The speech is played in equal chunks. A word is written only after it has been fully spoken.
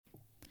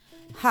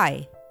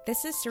Hi,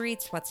 this is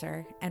Sarit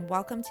Switzer, and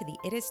welcome to the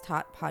It Is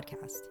Taught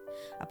podcast,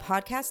 a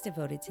podcast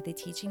devoted to the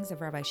teachings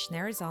of Rabbi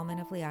Shneur Zalman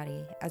of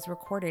Liadi as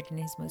recorded in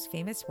his most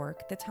famous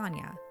work, the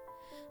Tanya.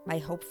 My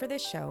hope for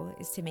this show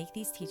is to make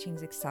these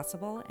teachings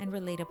accessible and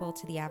relatable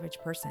to the average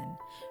person,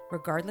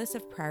 regardless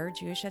of prior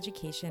Jewish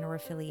education or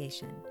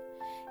affiliation.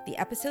 The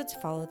episodes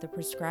follow the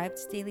prescribed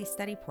daily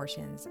study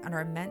portions and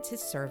are meant to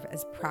serve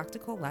as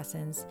practical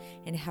lessons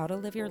in how to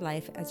live your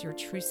life as your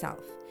true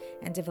self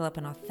and develop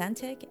an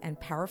authentic and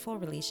powerful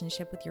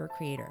relationship with your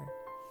Creator.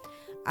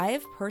 I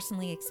have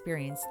personally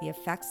experienced the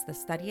effects the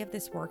study of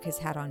this work has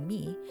had on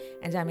me,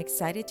 and I'm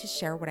excited to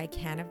share what I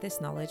can of this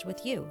knowledge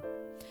with you.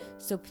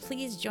 So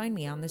please join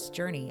me on this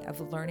journey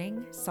of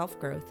learning,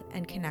 self-growth,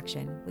 and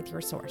connection with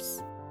your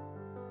source.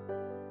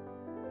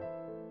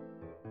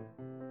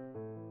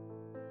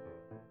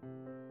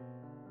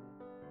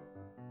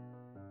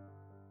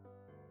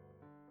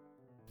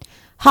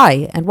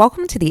 Hi, and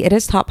welcome to the It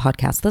Is Taught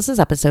podcast. This is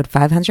episode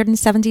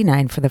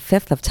 579 for the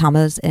 5th of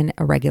Tammuz in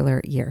a regular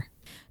year.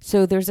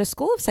 So there's a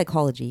school of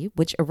psychology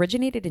which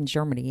originated in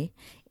Germany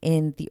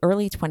in the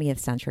early 20th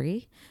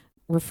century,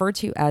 referred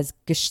to as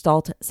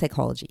Gestalt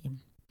psychology.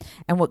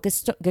 And what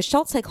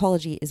Gestalt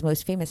psychology is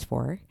most famous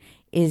for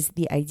is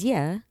the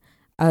idea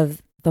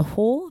of the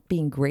whole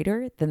being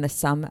greater than the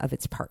sum of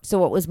its parts. So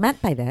what was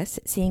meant by this,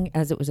 seeing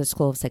as it was a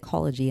school of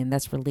psychology and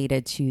thus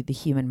related to the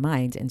human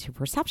mind and to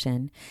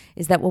perception,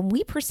 is that when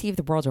we perceive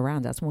the world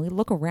around us, when we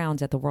look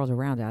around at the world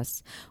around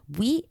us,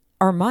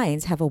 our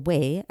minds have a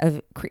way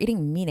of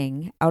creating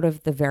meaning out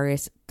of the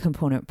various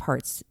component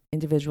parts,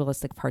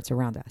 individualistic parts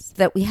around us,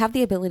 that we have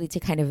the ability to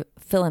kind of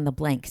fill in the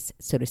blanks,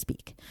 so to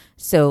speak.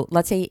 So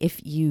let's say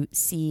if you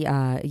see,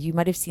 you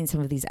might have seen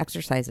some of these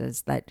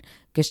exercises that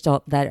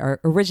are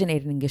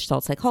originated in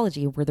Gestalt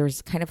psychology, where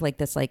there's kind of like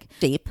this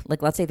shape,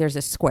 like let's say there's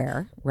a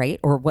square, right?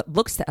 Or what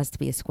looks to us to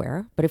be a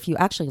square. But if you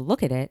actually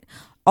look at it,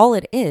 all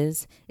it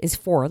is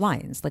four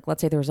lines. Like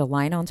let's say there's a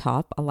line on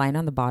top, a line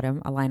on the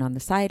bottom, a line on the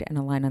side, and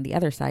a line on the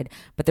other side,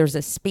 but there's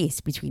a space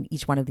between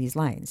each one of these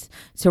lines.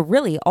 So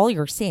really all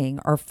you're seeing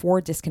are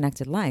four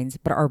disconnected lines,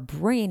 but our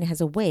brain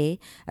has a way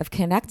of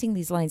connecting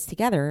these lines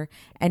together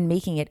and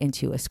making it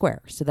into a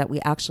square so that we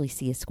actually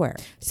see a square.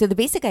 So the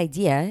basic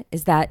idea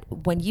is that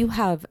when you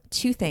have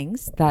two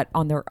things that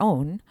on their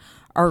own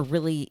are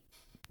really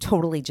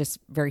totally just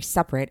very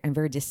separate and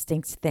very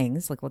distinct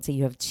things, like let's say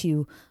you have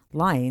two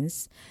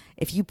lines,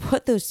 if you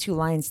put those two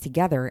lines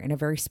together in a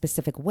very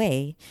specific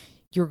way,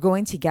 you're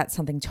going to get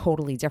something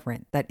totally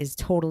different that is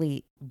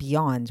totally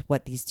beyond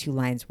what these two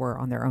lines were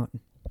on their own.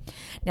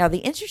 Now, the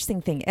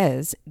interesting thing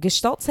is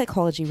Gestalt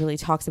psychology really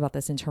talks about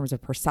this in terms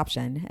of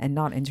perception and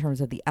not in terms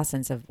of the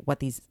essence of what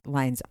these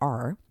lines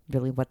are,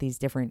 really what these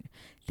different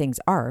things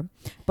are.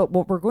 But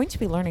what we're going to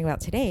be learning about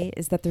today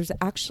is that there's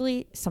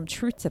actually some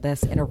truth to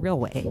this in a real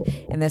way,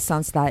 in the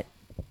sense that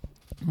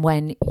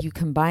when you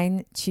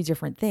combine two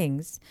different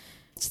things,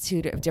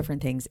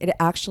 it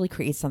actually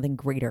creates something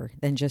greater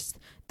than just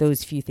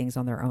those few things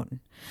on their own.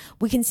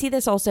 We can see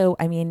this also,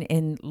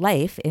 in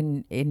life,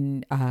 in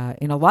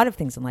a lot of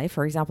things in life.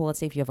 For example, let's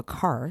say if you have a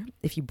car,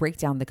 if you break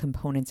down the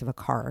components of a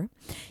car,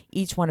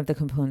 each one of the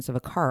components of a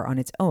car on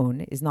its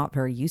own is not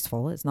very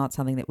useful. It's not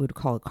something that we would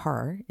call a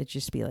car. It'd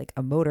just be like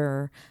a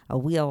motor, a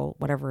wheel,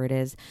 whatever it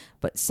is.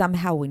 But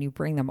somehow when you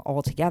bring them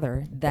all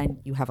together, then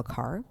you have a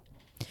car.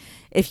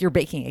 If you're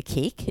baking a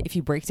cake, if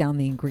you break down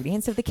the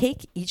ingredients of the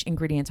cake, each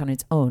ingredient on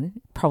its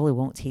own probably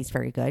won't taste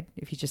very good.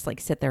 If you just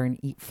sit there and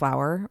eat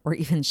flour or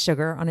even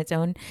sugar on its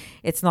own,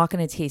 it's not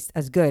going to taste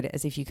as good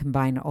as if you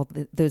combine all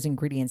those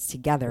ingredients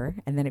together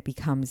and then it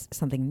becomes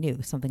something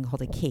new, something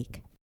called a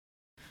cake.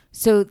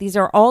 So these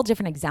are all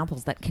different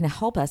examples that can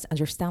help us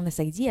understand this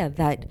idea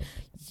that,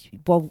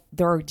 while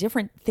there are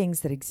different things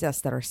that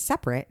exist that are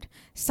separate,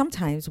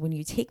 sometimes when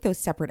you take those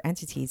separate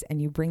entities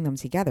and you bring them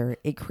together,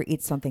 it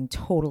creates something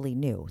totally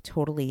new,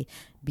 totally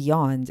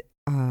beyond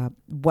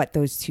what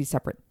those two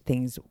separate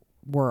things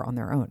were on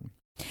their own.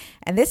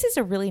 And this is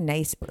a really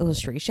nice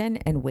illustration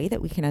and way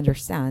that we can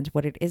understand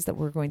what it is that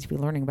we're going to be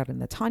learning about in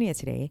the Tanya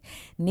today,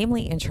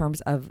 namely in terms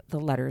of the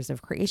letters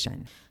of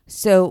creation.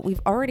 So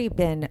we've already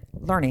been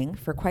learning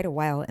for quite a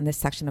while in this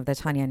section of the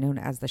Tanya known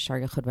as the Shar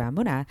Yechud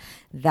V'Amunah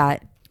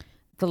that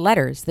the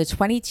letters, the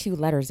 22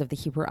 letters of the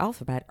Hebrew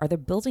alphabet, are the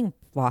building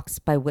blocks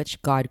by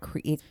which God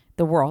creates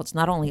the worlds,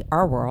 not only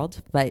our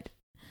world, but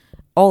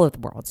all of the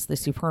worlds, the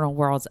supernal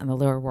worlds and the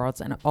lower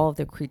worlds and all of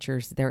the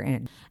creatures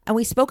therein. And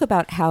we spoke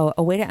about how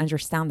a way to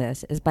understand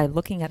this is by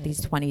looking at these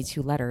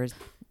 22 letters,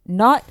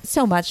 not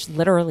so much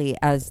literally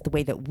as the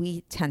way that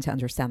we tend to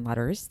understand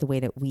letters, the way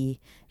that we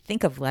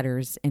think of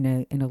letters in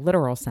a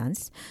literal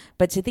sense,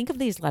 but to think of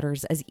these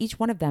letters as each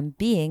one of them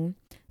being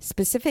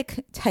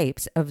specific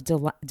types of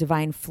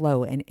divine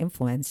flow and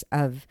influence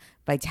of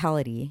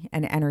vitality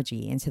and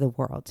energy into the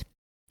world.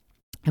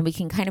 And we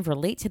can kind of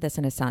relate to this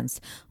in a sense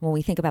when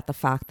we think about the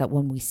fact that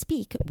when we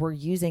speak, we're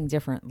using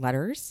different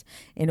letters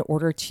in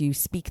order to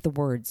speak the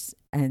words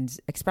and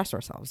express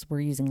ourselves. We're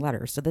using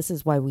letters. So this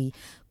is why we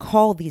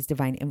call these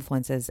divine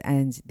influences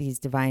and these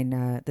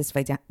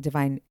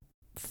divine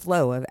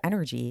flow of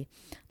energy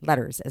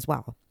letters as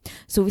well.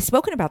 So we've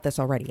spoken about this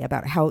already,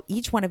 about how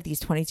each one of these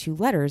 22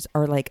 letters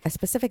are like a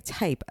specific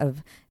type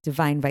of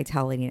divine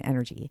vitality and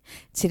energy.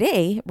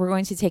 Today, we're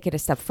going to take it a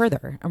step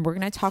further, and we're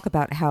going to talk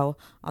about how,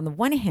 on the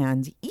one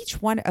hand,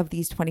 each one of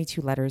these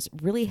 22 letters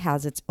really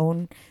has its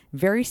own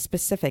very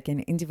specific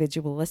and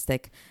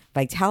individualistic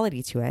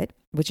vitality to it,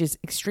 which is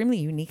extremely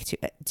unique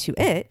to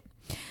it.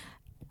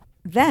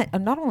 Then,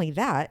 not only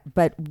that,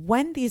 but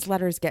when these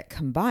letters get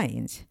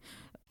combined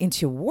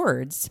into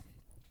words,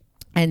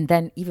 and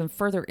then even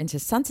further into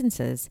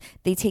sentences,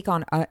 they take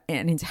on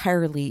an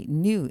entirely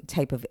new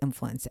type of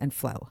influence and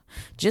flow.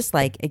 Just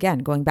like, again,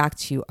 going back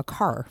to a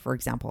car, for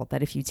example,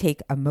 that if you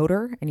take a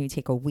motor and you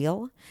take a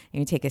wheel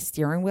and you take a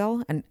steering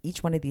wheel and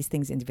each one of these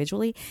things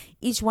individually,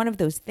 each one of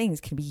those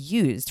things can be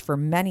used for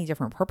many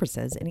different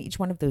purposes. And each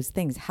one of those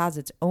things has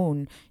its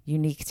own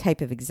unique type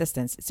of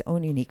existence, its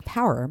own unique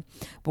power.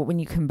 But when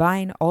you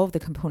combine all of the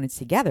components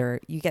together,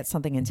 you get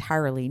something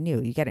entirely new.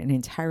 You get an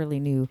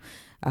entirely new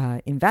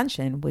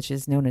invention, which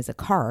is known as a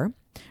car,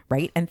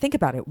 right? And think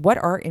about it. What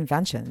are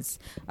inventions?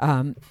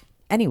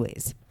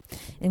 Anyways,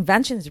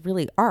 inventions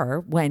really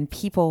are when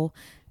people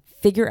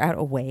figure out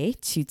a way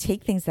to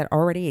take things that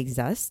already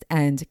exist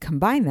and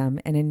combine them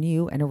in a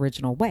new and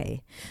original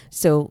way.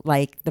 So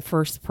like the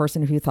first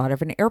person who thought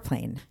of an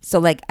airplane. So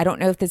like, I don't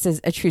know if this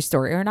is a true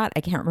story or not.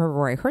 I can't remember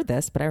where I heard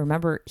this, but I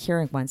remember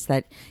hearing once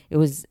that it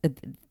was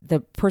the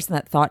person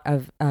that thought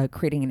of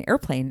creating an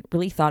airplane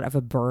really thought of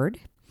a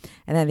bird.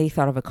 And then they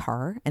thought of a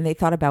car, and they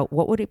thought about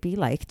what would it be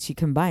like to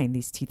combine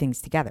these two things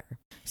together.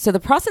 So the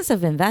process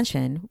of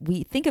invention,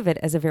 we think of it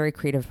as a very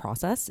creative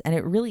process, and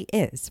it really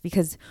is,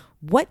 because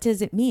what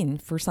does it mean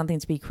for something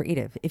to be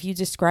creative? If you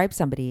describe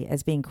somebody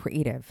as being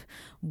creative,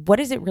 what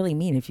does it really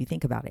mean if you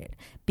think about it?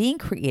 Being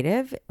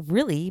creative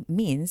really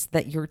means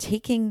that you're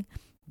taking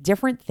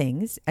different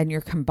things and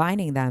you're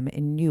combining them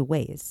in new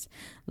ways.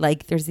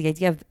 Like there's the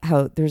idea of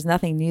how there's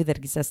nothing new that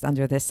exists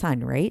under the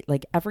sun, right?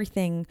 Like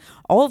everything,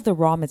 all of the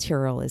raw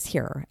material is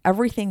here.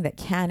 Everything that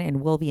can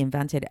and will be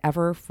invented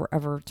ever,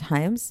 forever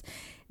times,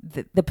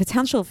 the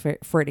potential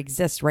for it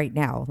exists right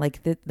now.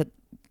 Like the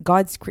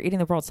God's creating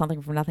the world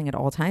something from nothing at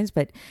all times,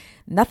 but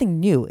nothing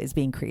new is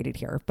being created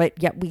here. But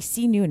yet we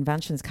see new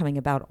inventions coming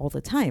about all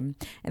the time.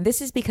 And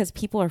this is because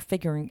people are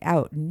figuring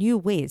out new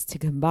ways to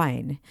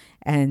combine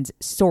and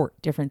sort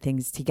different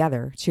things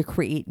together to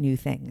create new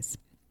things.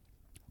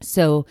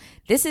 So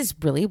this is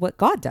really what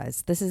God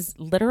does. This is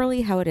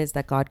literally how it is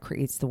that God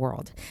creates the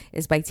world,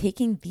 is by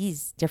taking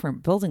these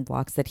different building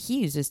blocks that he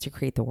uses to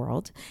create the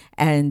world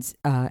and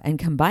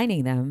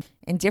combining them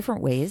in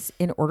different ways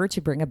in order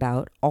to bring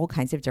about all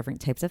kinds of different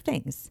types of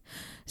things.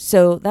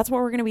 So that's what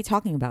we're going to be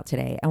talking about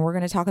today. And we're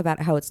going to talk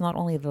about how it's not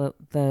only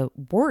the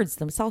words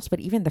themselves,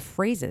 but even the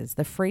phrases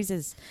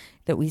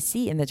that we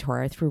see in the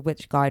Torah through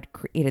which God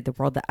created the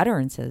world, the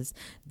utterances,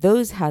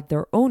 those had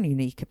their own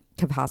unique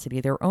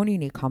capacity, their own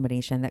unique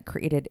combination that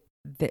created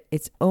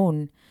its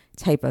own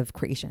type of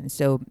creation.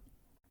 So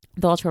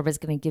the Alter Rebbe is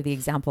going to give the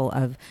example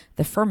of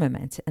the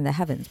firmament and the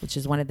heavens, which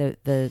is one of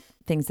the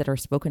things that are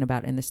spoken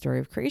about in the story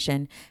of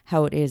creation,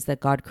 how it is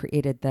that God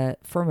created the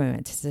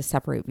firmament to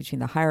separate between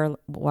the higher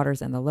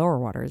waters and the lower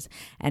waters,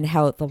 and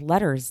how the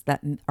letters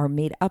that are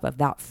made up of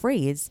that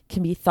phrase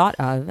can be thought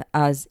of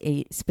as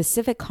a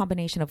specific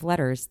combination of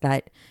letters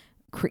that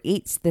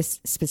creates this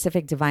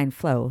specific divine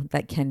flow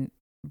that can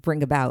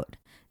bring about,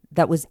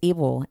 that was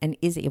able and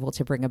is able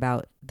to bring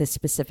about the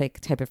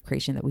specific type of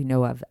creation that we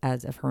know of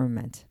as a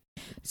firmament.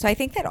 So I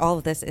think that all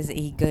of this is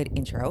a good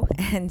intro,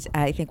 and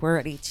I think we're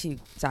ready to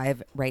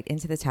dive right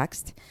into the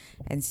text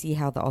and see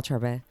how the Alter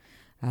Rebbe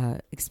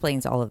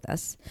explains all of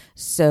this.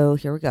 So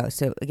here we go.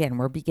 So again,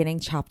 we're beginning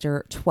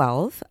chapter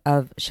 12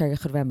 of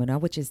Sharichut V'Emunah,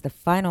 which is the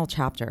final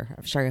chapter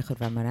of Sharichut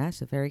V'Emunah.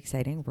 So very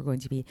exciting. We're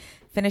going to be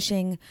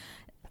finishing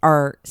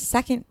our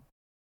second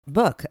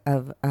book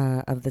of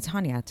the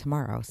Tanya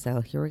tomorrow.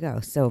 So here we go.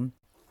 So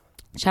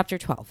chapter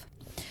 12.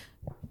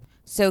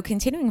 So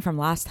continuing from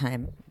last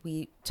time,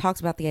 we talked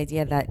about the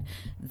idea that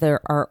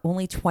there are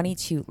only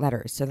 22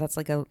 letters. So that's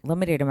like a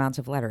limited amount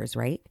of letters,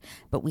 right?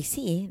 But we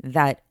see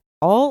that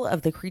all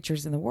of the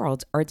creatures in the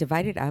world are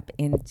divided up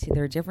into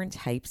their different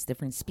types,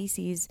 different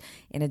species,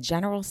 in a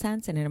general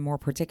sense and in a more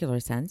particular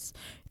sense,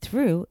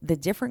 through the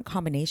different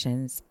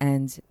combinations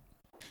and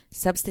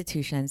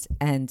substitutions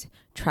and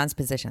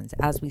transpositions,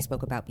 as we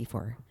spoke about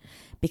before.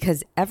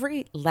 Because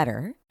every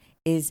letter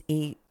is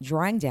a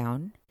drawing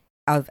down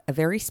of a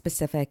very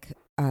specific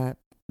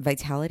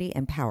vitality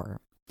and power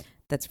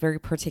that's very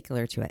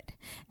particular to it.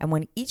 And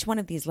when each one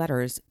of these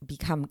letters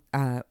become,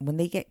 when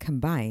they get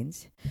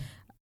combined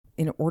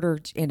in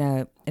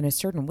a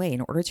certain way,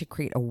 in order to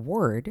create a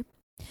word,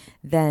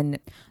 then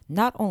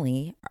not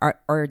only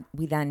are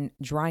we then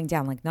drawing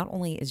down, like not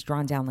only is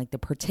drawn down like the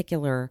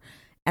particular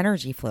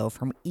energy flow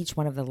from each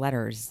one of the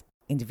letters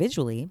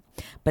individually,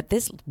 but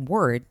this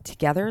word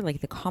together, like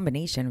the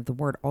combination of the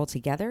word all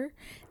together,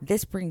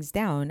 this brings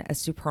down a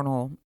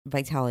supernal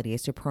vitality, a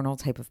supernal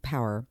type of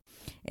power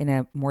in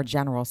a more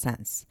general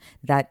sense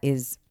that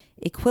is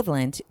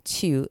equivalent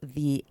to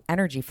the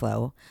energy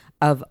flow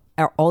of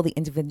are all the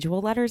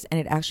individual letters, and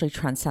it actually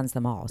transcends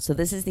them all. So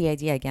this is the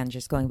idea, again,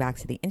 just going back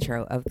to the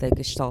intro of the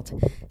Gestalt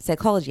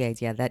psychology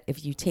idea, that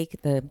if you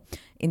take the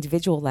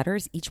individual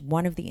letters, each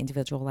one of the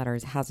individual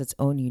letters has its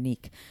own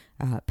unique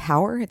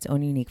power, its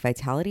own unique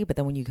vitality. But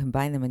then when you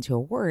combine them into a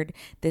word,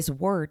 this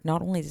word,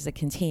 not only does it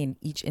contain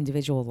each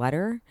individual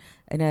letter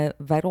in a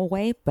vital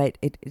way, but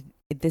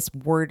this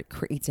word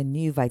creates a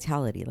new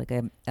vitality, like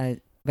a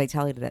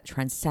vitality that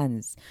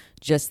transcends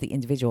just the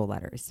individual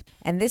letters.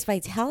 And this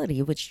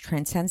vitality, which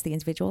transcends the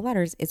individual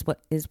letters, is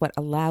what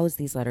allows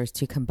these letters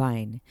to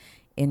combine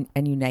and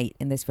unite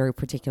in this very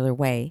particular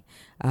way,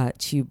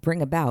 to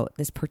bring about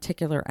this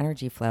particular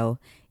energy flow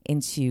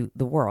into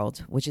the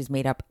world, which is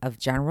made up of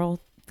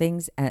general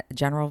things,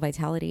 general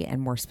vitality, and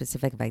more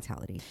specific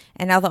vitality.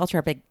 And now the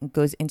Alter Rebbe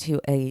goes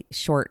into a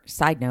short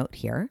side note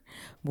here,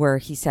 where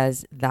he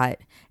says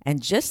that,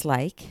 and just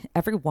like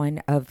every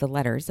one of the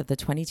letters of the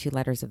 22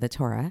 letters of the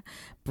Torah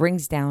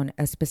brings down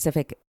a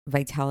specific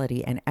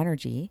vitality and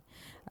energy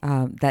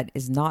that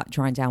is not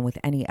drawn down with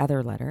any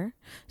other letter,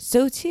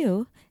 so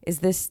too is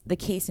this the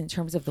case in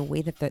terms of the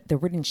way that the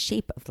written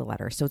shape of the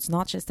letter. So it's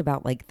not just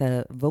about like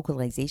the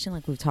vocalization,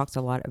 like we've talked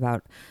a lot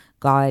about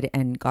God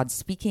and God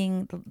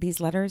speaking these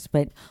letters,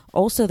 but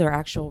also their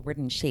actual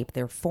written shape,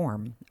 their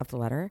form of the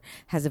letter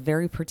is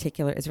very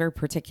particular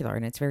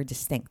and it's very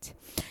distinct.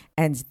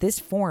 And this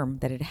form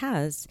that it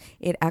has,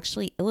 it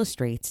actually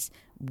illustrates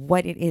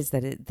what it is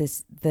that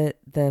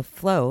the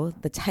flow,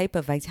 the type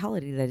of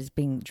vitality that is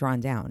being drawn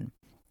down,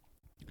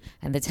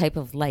 and the type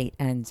of light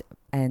and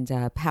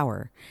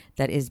power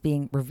that is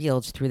being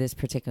revealed through this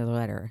particular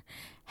letter,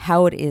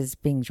 how it is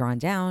being drawn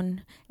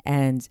down,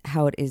 and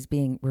how it is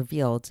being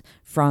revealed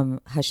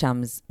from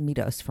Hashem's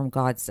midos, from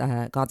God's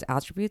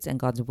attributes and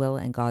God's will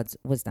and God's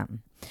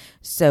wisdom.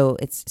 So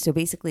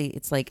basically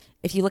it's like,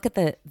 if you look at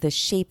the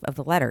shape of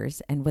the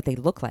letters and what they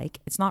look like,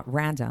 it's not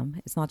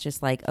random. It's not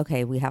just like,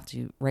 okay, we have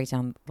to write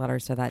down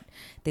letters so that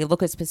they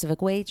look a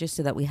specific way, just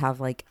so that we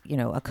have like,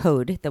 a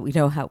code that we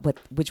know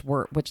which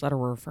letter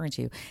we're referring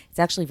to. It's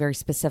actually very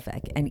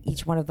specific. And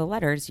each one of the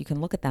letters, you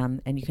can look at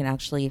them and you can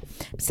actually,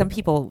 some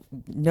people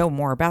know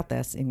more about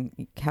this,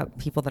 and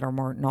people that are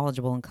more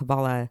knowledgeable in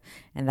Kabbalah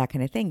and that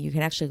kind of thing, you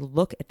can actually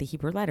look at the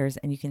Hebrew letters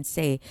and you can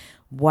say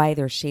why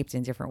they're shaped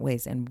in different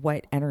ways and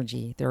what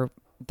energy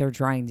they're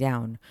drawing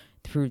down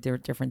through their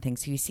different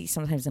things. So you see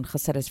sometimes in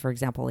Chassidus, for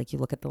example, like you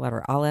look at the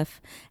letter Aleph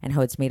and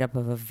how it's made up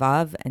of a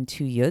Vav and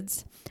two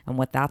Yuds and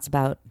what that's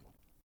about.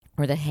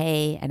 Or the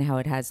Hey, and how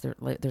it has,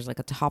 there's like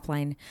a top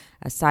line,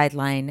 a side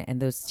line,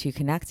 and those two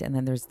connect, and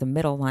then there's the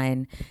middle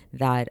line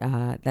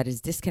that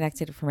is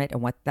disconnected from it,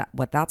 and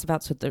what that's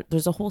about. So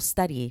there's a whole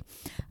study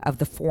of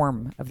the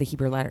form of the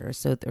Hebrew letters.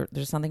 So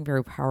there's something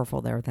very powerful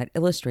there that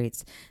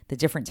illustrates the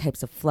different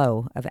types of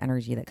flow of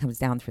energy that comes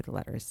down through the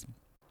letters.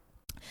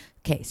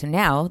 Okay, so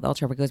now the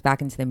Alter Rebbe goes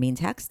back into the main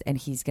text, and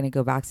he's going to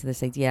go back to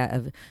this idea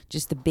of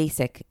just the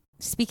basic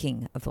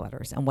speaking of the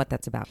letters and what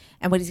that's about.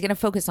 And what he's going to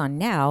focus on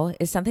now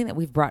is something that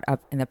we've brought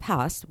up in the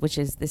past, which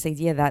is this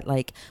idea that,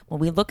 like, when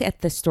we look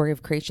at the story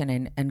of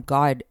creation and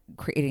God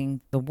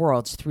creating the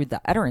world through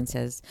the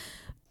utterances,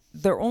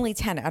 there are only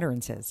 10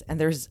 utterances, and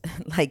there's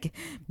like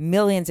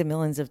millions and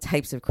millions of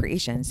types of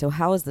creation. So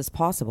how is this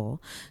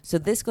possible? So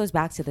this goes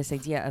back to this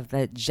idea of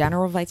the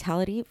general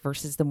vitality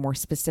versus the more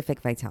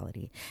specific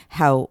vitality.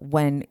 How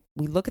when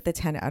we look at the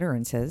 10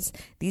 utterances,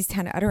 these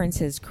 10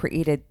 utterances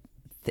created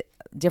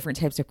different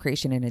types of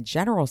creation in a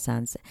general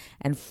sense,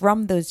 and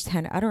from those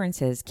 10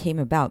 utterances came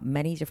about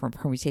many different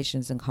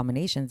permutations and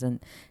combinations and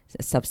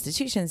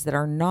substitutions that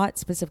are not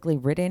specifically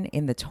written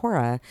in the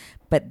Torah,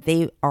 but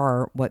they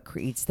are what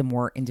creates the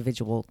more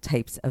individual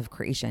types of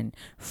creation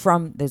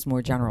from those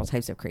more general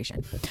types of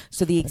creation.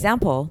 So the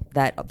example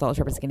that the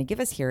Alter Rebbe is going to give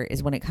us here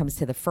is when it comes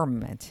to the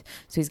firmament.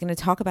 So he's going to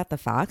talk about the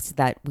fact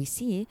that we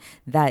see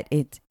that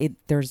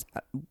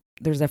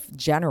there's a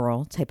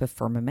general type of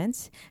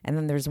firmament, and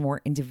then there's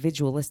more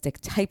individualistic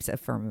types of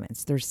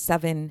firmaments. There's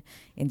 7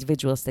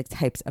 individualistic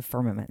types of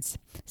firmaments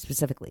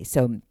specifically.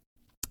 So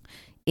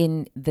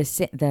in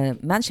the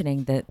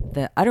mentioning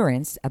the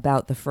utterance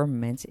about the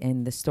firmament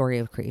in the story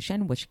of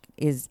creation, which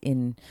is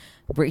in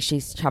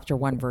Bereshit chapter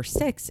 1 verse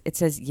 6, it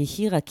says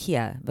Yehi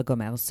Rakia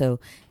v'gomer, so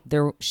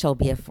there shall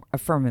be a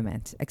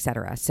firmament,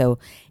 etc. So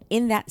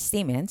in that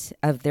statement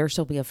of there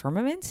shall be a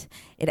firmament,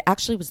 it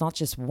actually was not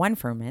just one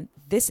firmament.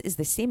 This is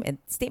the same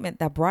statement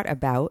that brought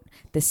about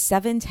the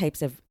 7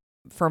 types of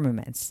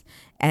firmaments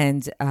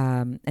and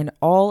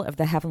all of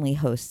the heavenly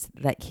hosts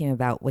that came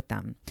about with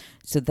them.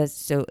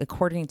 So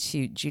according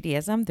to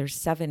Judaism, there's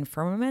 7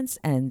 firmaments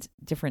and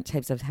different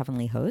types of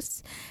heavenly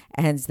hosts.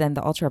 And then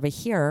the Alter Rebbe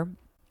here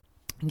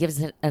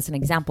gives us an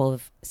example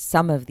of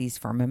some of these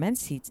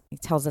firmaments. He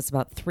tells us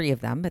about 3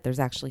 of them, but there's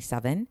actually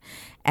 7.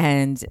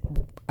 And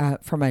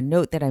from a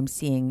note that I'm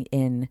seeing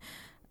in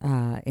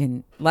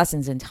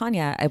Lessons in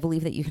Tanya, I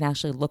believe that you can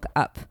actually look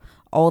up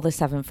all the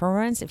 7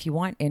 firmaments if you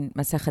want in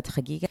Masechet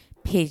Chagiga,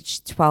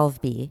 page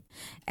 12b.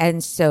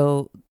 And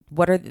so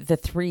what are the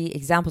three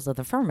examples of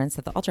the firmaments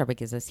that the Alter Rebbe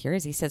gives us here?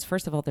 Is he says,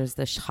 first of all, there's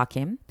the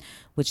shchakim,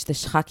 which the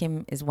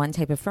shchakim is one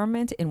type of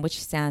firmament in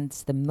which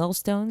stands the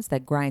millstones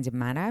that grind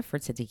manna for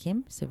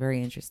tzaddikim. So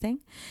very interesting.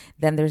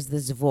 Then there's the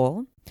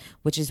zvul,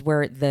 which is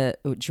where the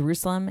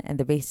Jerusalem and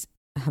the base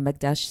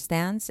Hamikdash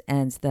stands,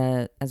 and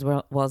as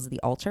well as the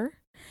altar.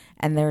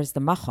 And there's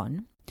the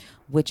machon,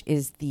 which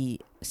is the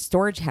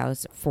storage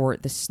house for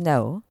the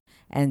snow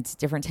and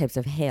different types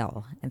of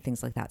hail and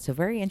things like that. So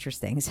very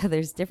interesting. So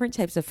there's different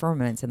types of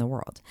firmaments in the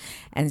world.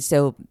 And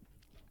so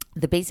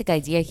the basic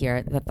idea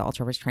here that the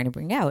Alter was trying to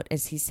bring out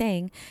is he's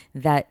saying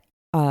that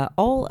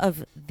all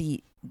of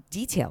the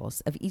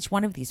details of each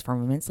one of these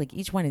firmaments, like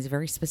each one is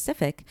very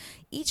specific,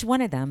 each one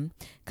of them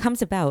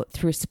comes about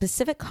through a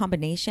specific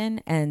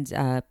combination and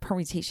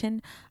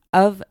permutation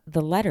of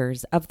the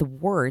letters of the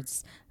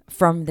words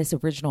from this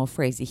original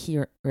phrase,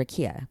 Yehi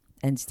Rakia,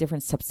 and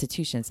different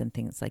substitutions and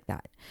things like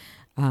that.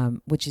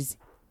 Which is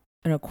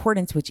in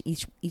accordance with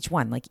each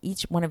one. Like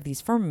each one of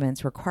these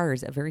firmaments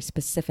requires a very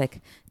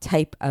specific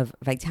type of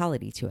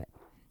vitality to it.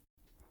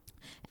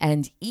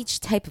 And each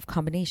type of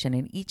combination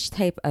and each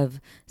type of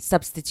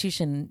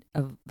substitution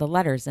of the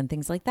letters and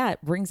things like that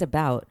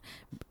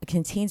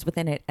contains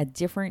within it a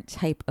different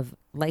type of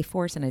life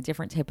force and a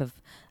different type of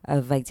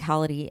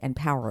vitality and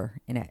power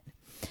in it.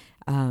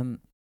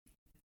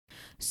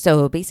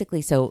 So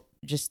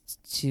just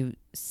to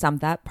sum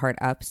that part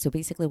up, so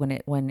basically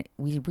when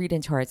we read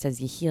into it says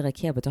Yehi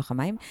Rakia b'toch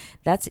hamayim,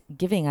 that's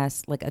giving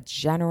us like a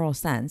general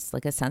sense,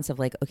 like a sense of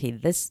like, okay,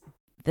 this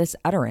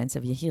utterance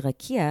of Yehi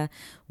Rakia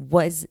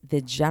was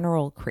the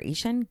general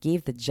creation,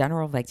 gave the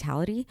general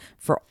vitality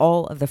for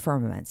all of the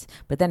firmaments.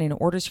 But then in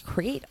order to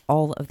create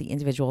all of the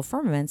individual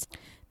firmaments,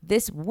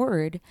 this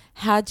word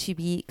had to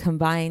be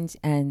combined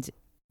and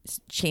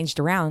changed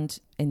around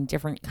in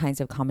different kinds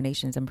of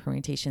combinations and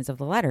permutations of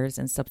the letters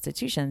and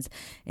substitutions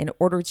in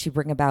order to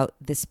bring about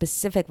the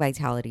specific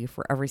vitality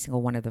for every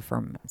single one of the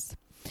firmaments.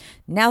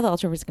 Now the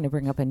Alter is going to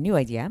bring up a new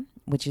idea,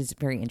 which is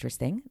very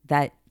interesting,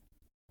 that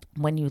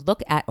when you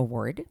look at a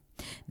word,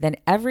 then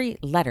every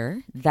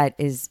letter that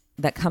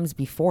comes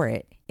before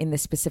it in the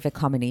specific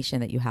combination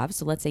that you have.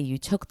 So let's say you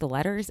took the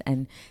letters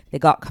and they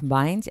got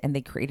combined and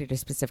they created a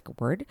specific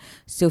word.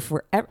 So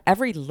for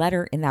every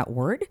letter in that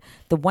word,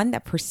 the one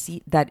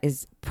that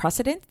is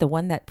precedent, the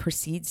one that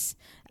precedes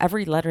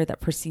every letter that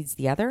precedes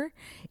the other,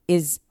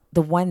 is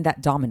the one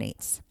that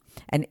dominates.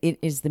 And it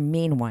is the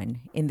main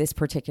one in this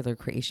particular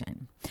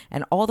creation.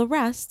 And all the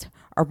rest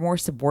are more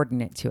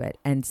subordinate to it,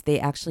 and they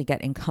actually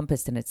get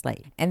encompassed in its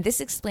light. And this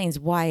explains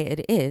why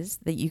it is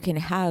that you can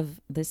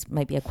have, this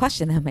might be a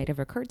question that might have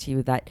occurred to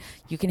you, that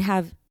you can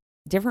have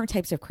different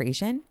types of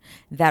creation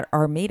that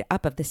are made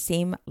up of the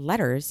same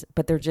letters,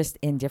 but they're just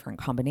in different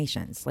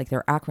combinations, like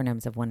they're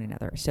acronyms of one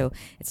another. So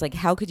it's like,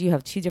 how could you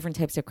have two different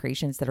types of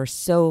creations that are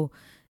so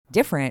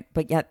different,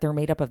 but yet they're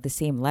made up of the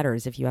same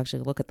letters if you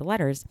actually look at the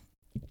letters?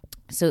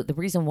 So the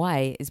reason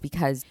why is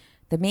because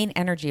the main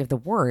energy of the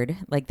word,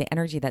 like the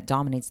energy that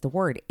dominates the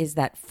word, is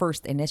that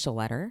first initial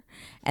letter.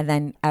 And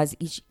then as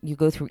you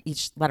go through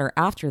each letter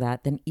after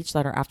that, then each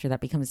letter after that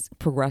becomes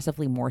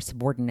progressively more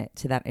subordinate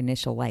to that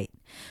initial light.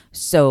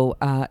 So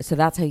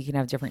that's how you can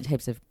have different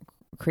types of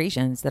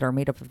creations that are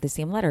made up of the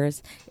same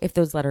letters if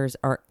those letters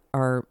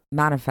are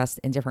manifest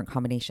in different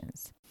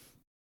combinations.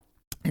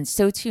 And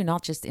so too,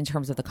 not just in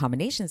terms of the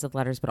combinations of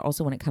letters, but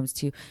also when it comes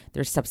to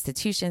their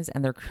substitutions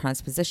and their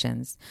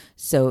transpositions.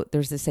 So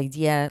there's this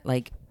idea,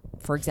 like,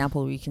 for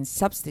example, we can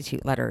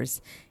substitute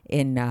letters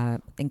in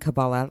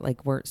Kabbalah,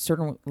 like where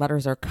certain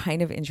letters are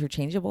kind of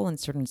interchangeable in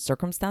certain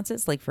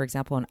circumstances. Like, for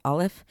example, an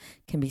aleph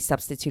can be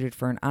substituted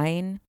for an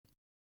ayin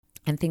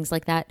and things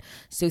like that.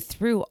 So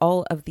through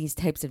all of these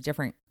types of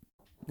different,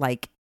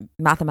 like,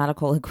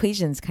 mathematical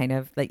equations kind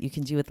of that you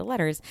can do with the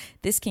letters,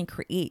 this can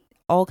create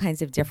all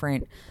kinds of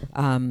different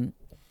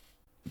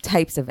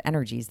types of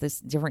energies,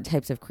 different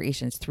types of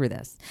creations through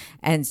this.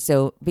 And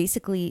so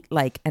basically,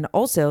 and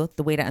also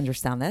the way to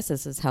understand this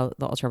is how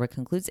the Alter Rebbe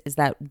concludes, is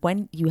that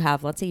when you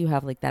have, let's say you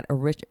have like that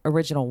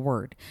original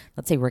word,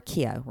 let's say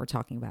rakia we're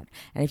talking about.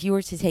 And if you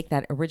were to take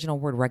that original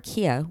word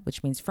rakia,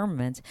 which means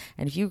firmament,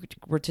 and if you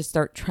were to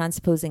start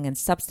transposing and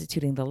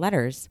substituting the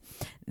letters,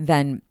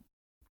 then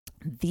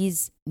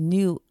these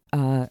new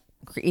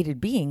created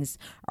beings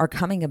are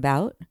coming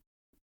about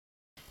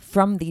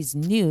from these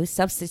new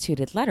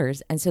substituted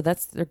letters. And so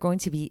they're going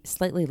to be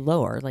slightly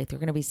lower, like they're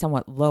going to be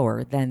somewhat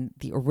lower than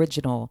the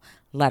original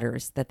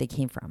letters that they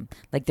came from.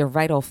 Like their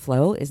vital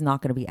flow is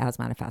not going to be as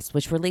manifest,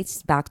 which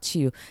relates back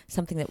to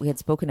something that we had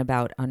spoken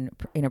about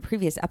in a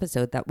previous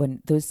episode, that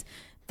when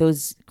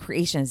those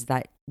creations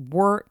that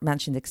were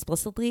mentioned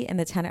explicitly in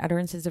the 10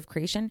 utterances of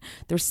creation,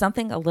 there's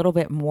something a little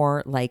bit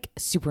more like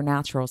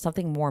supernatural,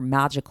 something more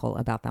magical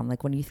about them.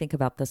 Like when you think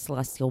about the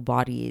celestial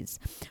bodies,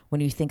 when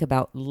you think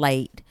about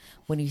light,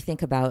 when you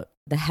think about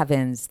the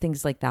heavens,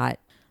 things like that,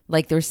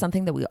 like there's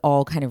something that we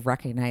all kind of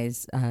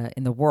recognize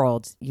in the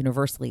world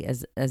universally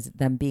as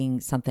them being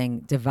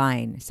something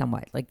divine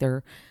somewhat. Like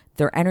they're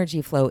their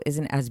energy flow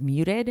isn't as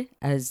muted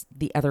as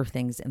the other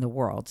things in the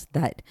world.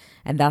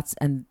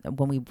 And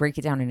when we break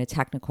it down in a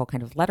technical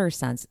kind of letter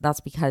sense, that's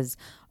because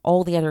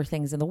all the other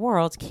things in the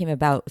world came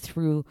about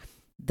through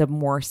the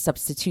more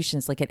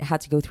substitutions, like it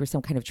had to go through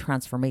some kind of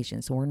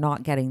transformation. So we're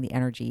not getting the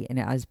energy in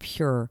as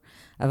pure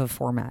of a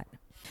format.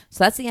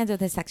 So that's the end of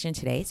this section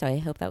today. So I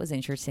hope that was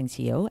interesting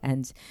to you,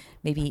 and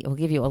maybe it will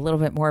give you a little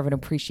bit more of an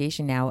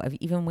appreciation now of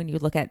even when you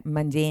look at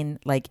mundane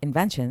like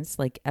inventions,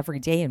 like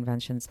everyday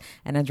inventions,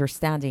 and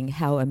understanding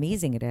how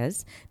amazing it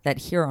is that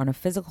here on a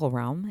physical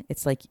realm,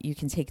 it's like you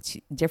can take two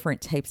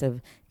different types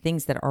of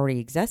things that already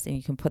exist and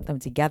you can put them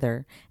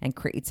together and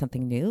create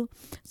something new.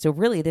 So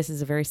really, this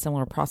is a very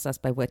similar process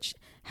by which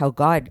how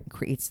God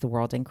creates the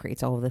world and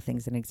creates all of the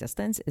things in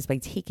existence is by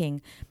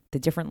taking the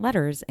different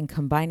letters and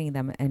combining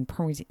them and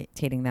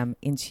permutating them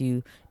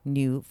into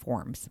new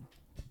forms.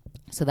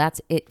 So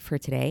that's it for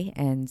today,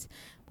 and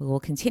we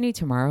will continue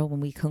tomorrow when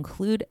we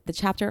conclude the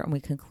chapter and we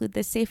conclude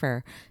this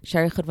sefer.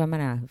 Shari Chudva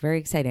Mana. Very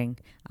exciting.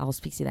 I will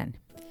speak to you then.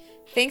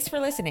 Thanks for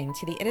listening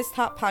to the It Is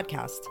Taught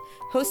podcast,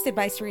 hosted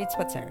by Sarit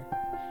Switzer.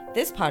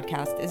 This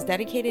podcast is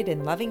dedicated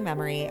in loving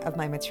memory of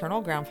my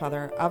maternal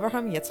grandfather,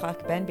 Avraham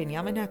Yitzchak ben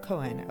Binyamin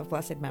HaKohen of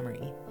blessed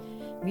memory.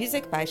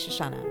 Music by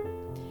Shoshana.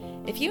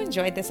 If you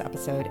enjoyed this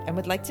episode and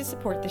would like to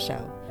support the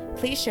show,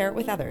 please share it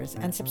with others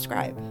and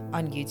subscribe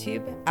on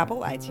YouTube,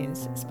 Apple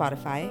iTunes,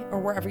 Spotify, or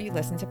wherever you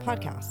listen to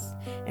podcasts.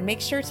 And make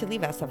sure to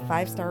leave us a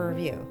 5-star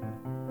review.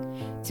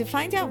 To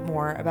find out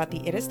more about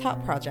the It Is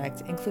Taught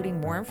project, including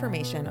more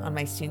information on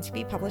my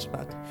soon-to-be published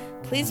book,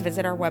 please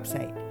visit our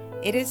website,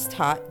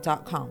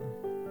 itistaught.com.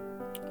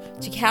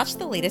 To catch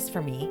the latest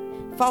from me,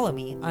 follow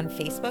me on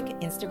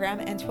Facebook,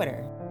 Instagram, and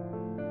Twitter.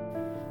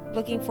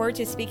 Looking forward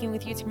to speaking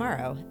with you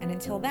tomorrow, and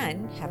until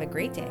then, have a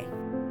great day.